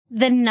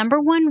The number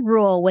one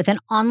rule with an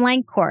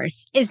online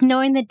course is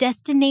knowing the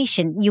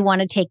destination you want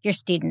to take your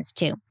students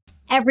to.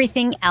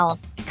 Everything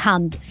else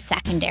comes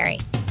secondary.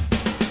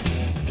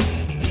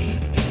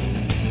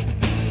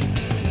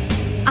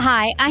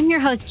 Hi, I'm your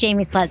host,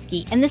 Jamie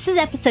Slutsky, and this is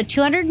episode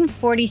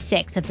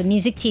 246 of the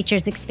Music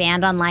Teachers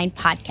Expand Online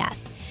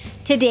podcast.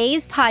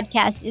 Today's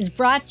podcast is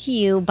brought to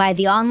you by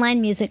the Online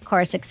Music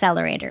Course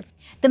Accelerator,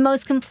 the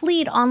most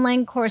complete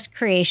online course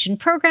creation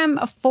program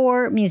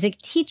for music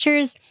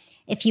teachers.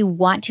 If you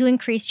want to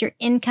increase your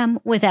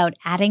income without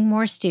adding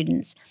more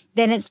students,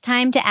 then it's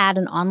time to add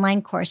an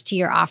online course to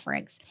your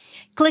offerings.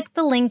 Click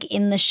the link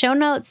in the show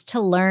notes to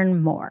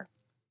learn more.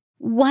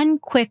 One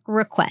quick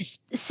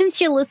request.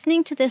 Since you're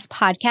listening to this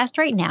podcast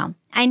right now,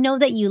 I know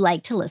that you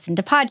like to listen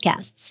to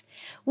podcasts.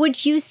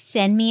 Would you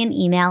send me an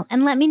email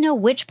and let me know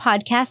which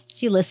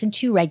podcasts you listen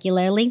to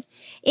regularly?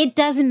 It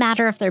doesn't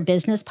matter if they're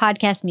business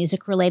podcast,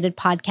 music-related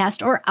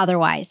podcast, or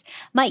otherwise.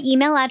 My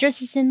email address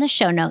is in the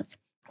show notes.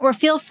 Or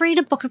feel free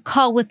to book a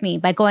call with me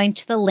by going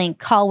to the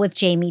link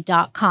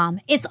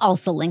callwithjamie.com. It's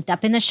also linked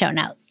up in the show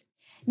notes.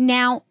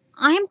 Now,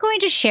 I'm going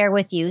to share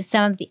with you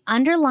some of the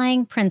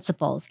underlying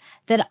principles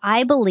that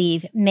I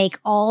believe make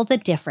all the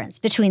difference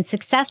between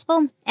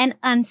successful and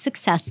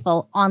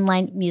unsuccessful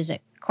online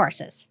music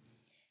courses.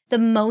 The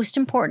most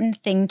important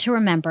thing to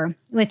remember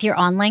with your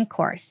online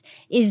course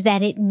is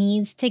that it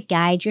needs to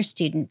guide your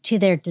student to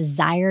their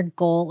desired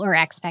goal or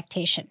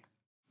expectation.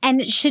 And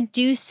it should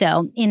do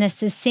so in a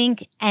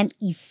succinct and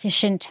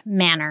efficient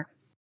manner.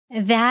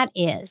 That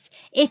is,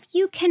 if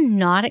you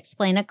cannot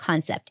explain a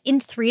concept in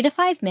 3 to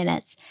 5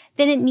 minutes,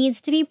 then it needs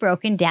to be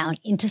broken down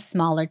into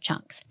smaller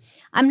chunks.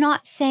 I'm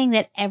not saying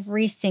that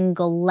every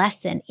single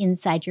lesson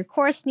inside your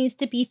course needs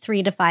to be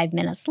 3 to 5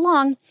 minutes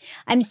long.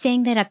 I'm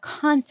saying that a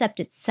concept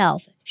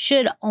itself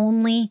should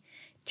only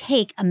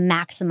take a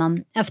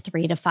maximum of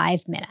 3 to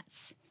 5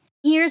 minutes.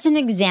 Here's an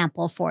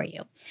example for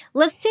you.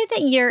 Let's say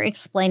that you're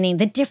explaining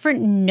the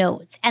different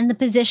notes and the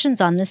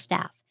positions on the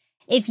staff.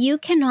 If you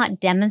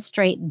cannot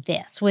demonstrate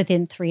this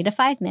within 3 to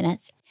 5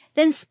 minutes,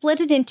 then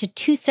split it into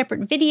 2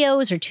 separate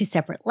videos or 2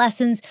 separate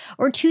lessons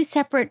or 2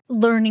 separate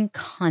learning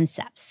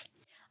concepts.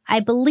 I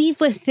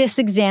believe with this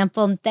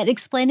example that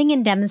explaining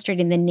and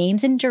demonstrating the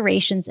names and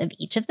durations of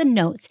each of the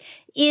notes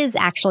is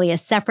actually a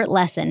separate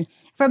lesson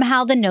from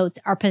how the notes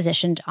are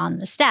positioned on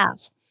the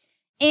staff.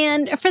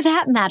 And for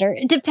that matter,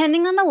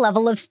 depending on the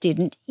level of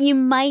student, you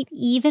might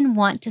even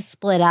want to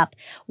split up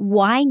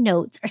why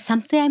notes are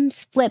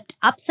sometimes flipped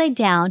upside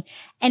down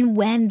and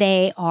when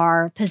they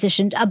are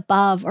positioned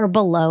above or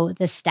below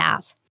the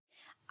staff.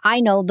 I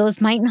know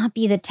those might not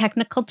be the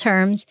technical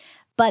terms,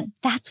 but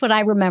that's what I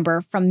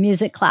remember from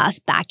music class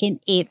back in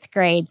 8th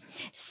grade.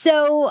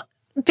 So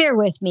bear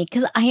with me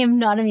because I am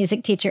not a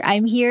music teacher.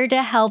 I'm here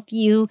to help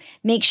you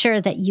make sure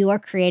that you are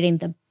creating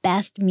the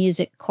best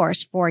music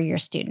course for your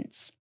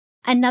students.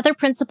 Another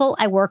principle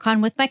I work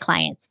on with my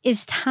clients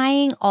is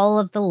tying all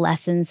of the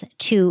lessons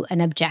to an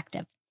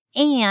objective.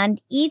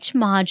 And each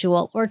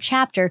module or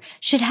chapter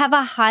should have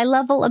a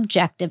high-level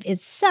objective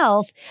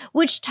itself,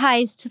 which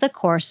ties to the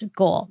course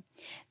goal.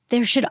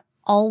 There should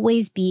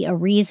always be a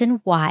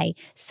reason why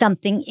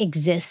something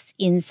exists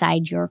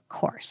inside your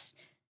course.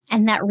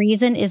 And that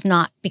reason is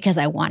not because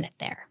I want it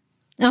there.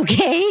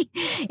 Okay?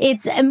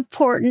 It's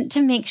important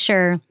to make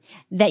sure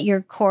that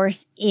your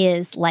course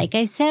is, like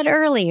I said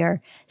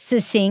earlier,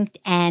 succinct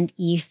and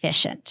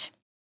efficient.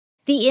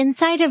 The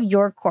inside of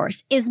your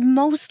course is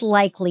most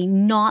likely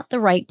not the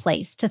right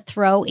place to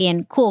throw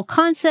in cool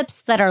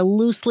concepts that are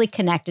loosely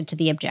connected to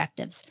the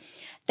objectives.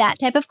 That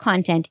type of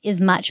content is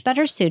much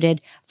better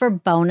suited for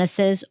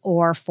bonuses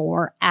or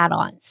for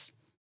add-ons.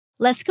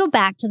 Let's go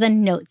back to the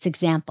notes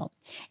example.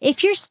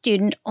 If your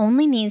student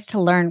only needs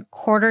to learn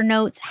quarter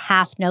notes,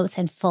 half notes,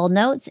 and full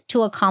notes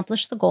to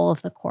accomplish the goal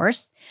of the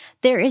course,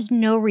 there is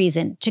no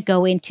reason to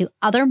go into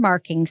other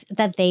markings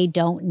that they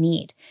don't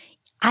need.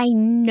 I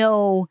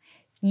know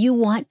you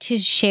want to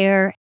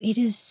share. It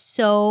is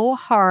so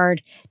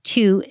hard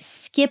to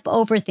skip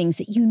over things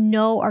that you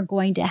know are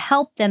going to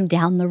help them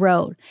down the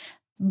road.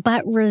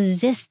 But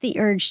resist the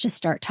urge to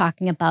start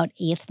talking about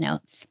 8th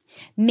notes.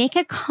 Make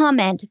a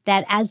comment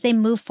that as they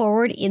move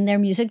forward in their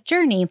music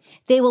journey,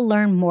 they will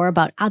learn more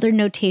about other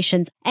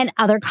notations and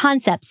other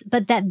concepts,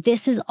 but that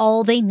this is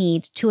all they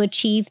need to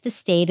achieve the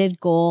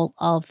stated goal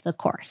of the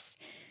course.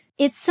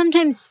 It's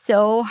sometimes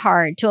so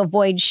hard to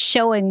avoid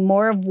showing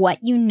more of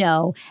what you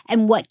know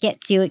and what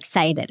gets you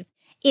excited.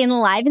 In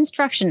live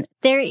instruction,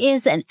 there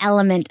is an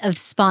element of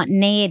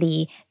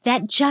spontaneity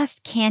that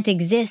just can't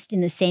exist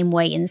in the same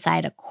way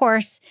inside a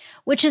course,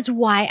 which is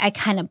why I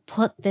kind of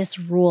put this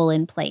rule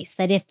in place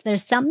that if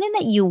there's something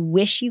that you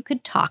wish you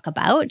could talk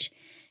about,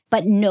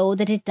 but know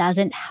that it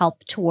doesn't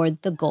help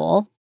toward the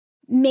goal,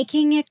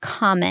 making a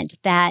comment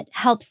that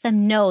helps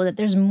them know that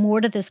there's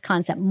more to this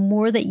concept,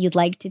 more that you'd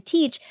like to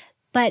teach,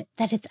 but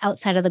that it's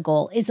outside of the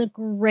goal is a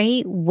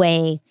great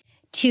way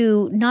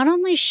to not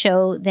only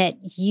show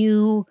that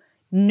you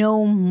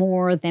know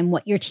more than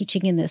what you're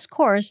teaching in this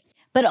course,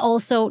 but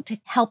also to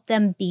help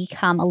them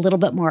become a little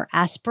bit more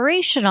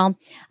aspirational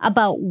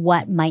about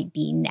what might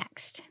be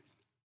next.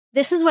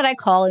 This is what I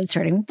call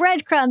inserting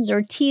breadcrumbs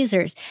or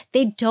teasers.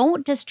 They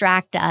don't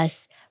distract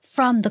us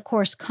from the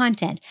course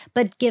content,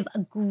 but give a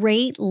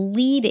great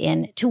lead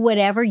in to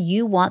whatever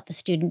you want the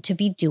student to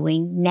be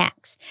doing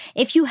next.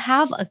 If you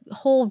have a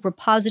whole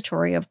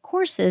repository of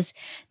courses,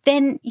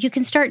 then you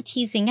can start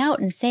teasing out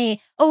and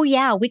say, oh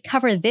yeah, we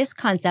cover this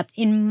concept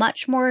in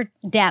much more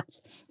depth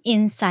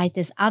inside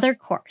this other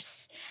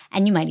course.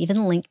 And you might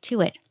even link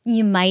to it.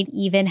 You might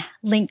even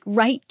link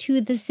right to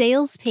the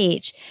sales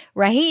page,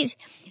 right?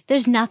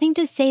 There's nothing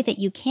to say that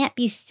you can't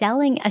be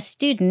selling a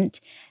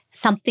student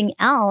something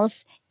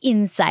else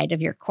inside of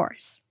your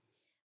course.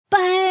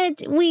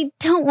 But we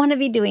don't want to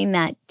be doing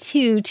that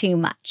too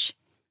much.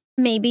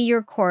 Maybe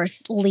your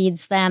course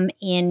leads them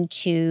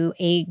into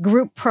a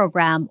group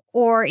program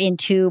or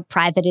into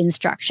private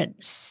instruction.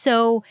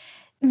 So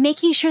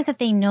making sure that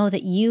they know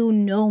that you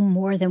know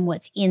more than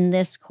what's in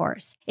this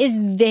course is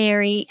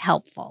very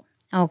helpful,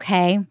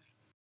 okay?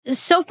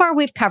 So far,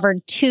 we've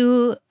covered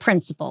 2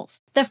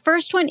 principles. The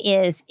first one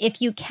is if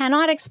you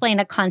cannot explain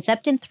a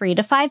concept in 3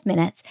 to 5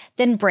 minutes,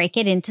 then break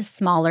it into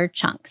smaller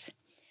chunks.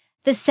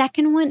 The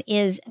second one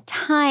is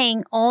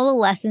tying all the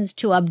lessons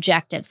to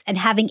objectives and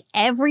having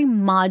every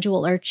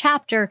module or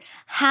chapter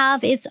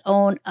have its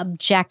own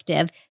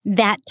objective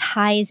that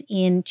ties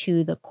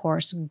into the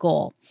course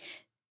goal.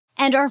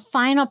 And our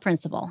final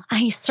principle,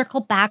 I circle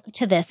back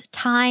to this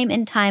time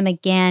and time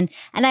again,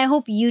 and I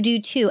hope you do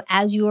too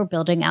as you are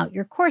building out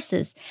your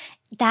courses.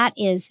 That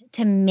is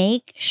to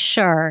make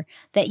sure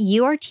that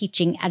you are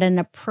teaching at an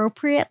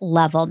appropriate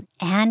level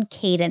and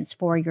cadence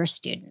for your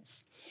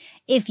students.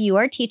 If you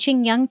are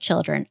teaching young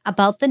children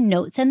about the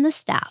notes and the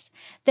staff,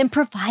 then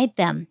provide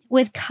them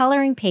with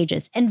coloring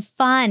pages and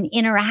fun,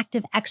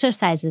 interactive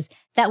exercises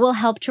that will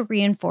help to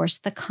reinforce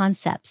the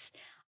concepts.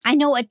 I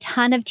know a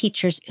ton of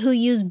teachers who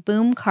use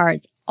boom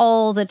cards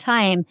all the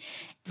time.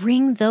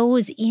 Bring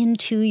those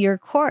into your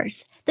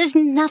course. There's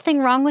nothing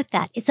wrong with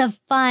that. It's a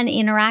fun,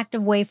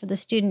 interactive way for the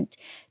student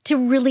to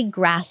really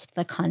grasp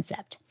the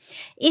concept.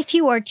 If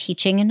you are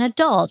teaching an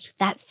adult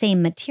that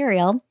same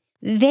material,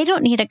 they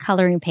don't need a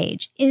coloring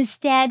page.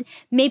 Instead,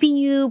 maybe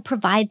you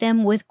provide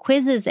them with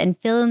quizzes and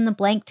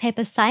fill-in-the-blank type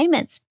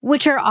assignments,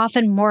 which are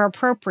often more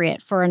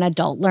appropriate for an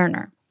adult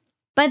learner.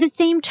 By the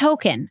same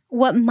token,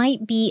 what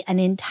might be an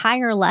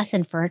entire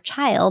lesson for a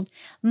child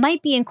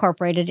might be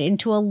incorporated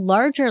into a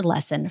larger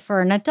lesson for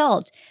an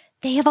adult.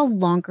 They have a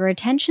longer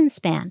attention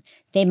span.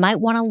 They might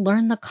want to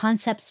learn the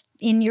concepts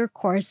in your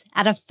course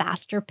at a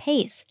faster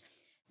pace.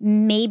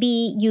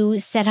 Maybe you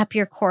set up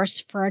your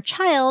course for a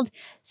child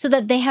so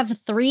that they have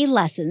 3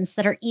 lessons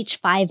that are each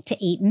 5 to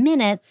 8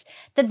 minutes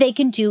that they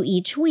can do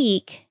each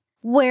week,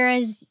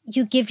 whereas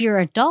you give your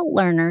adult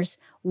learners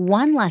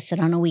 1 lesson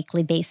on a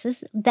weekly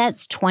basis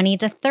that's 20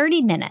 to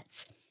 30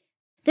 minutes.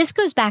 This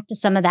goes back to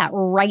some of that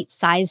right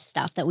size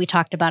stuff that we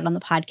talked about on the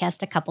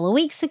podcast a couple of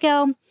weeks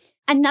ago.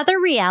 Another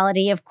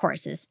reality of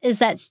courses is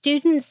that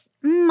students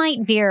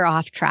might veer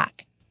off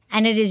track,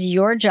 and it is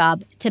your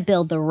job to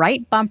build the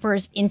right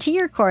bumpers into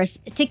your course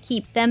to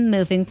keep them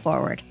moving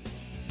forward.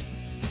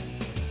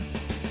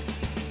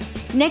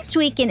 Next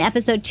week in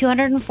episode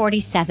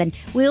 247,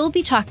 we will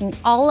be talking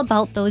all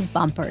about those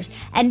bumpers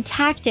and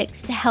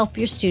tactics to help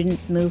your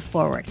students move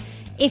forward.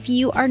 If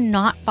you are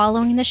not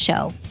following the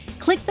show,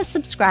 click the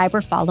subscribe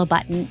or follow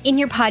button in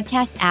your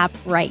podcast app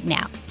right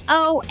now.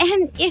 Oh,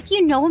 and if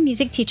you know a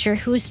music teacher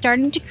who is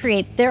starting to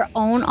create their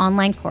own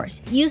online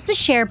course, use the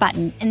share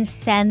button and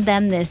send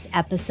them this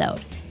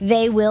episode.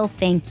 They will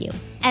thank you.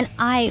 And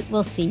I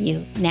will see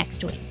you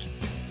next week.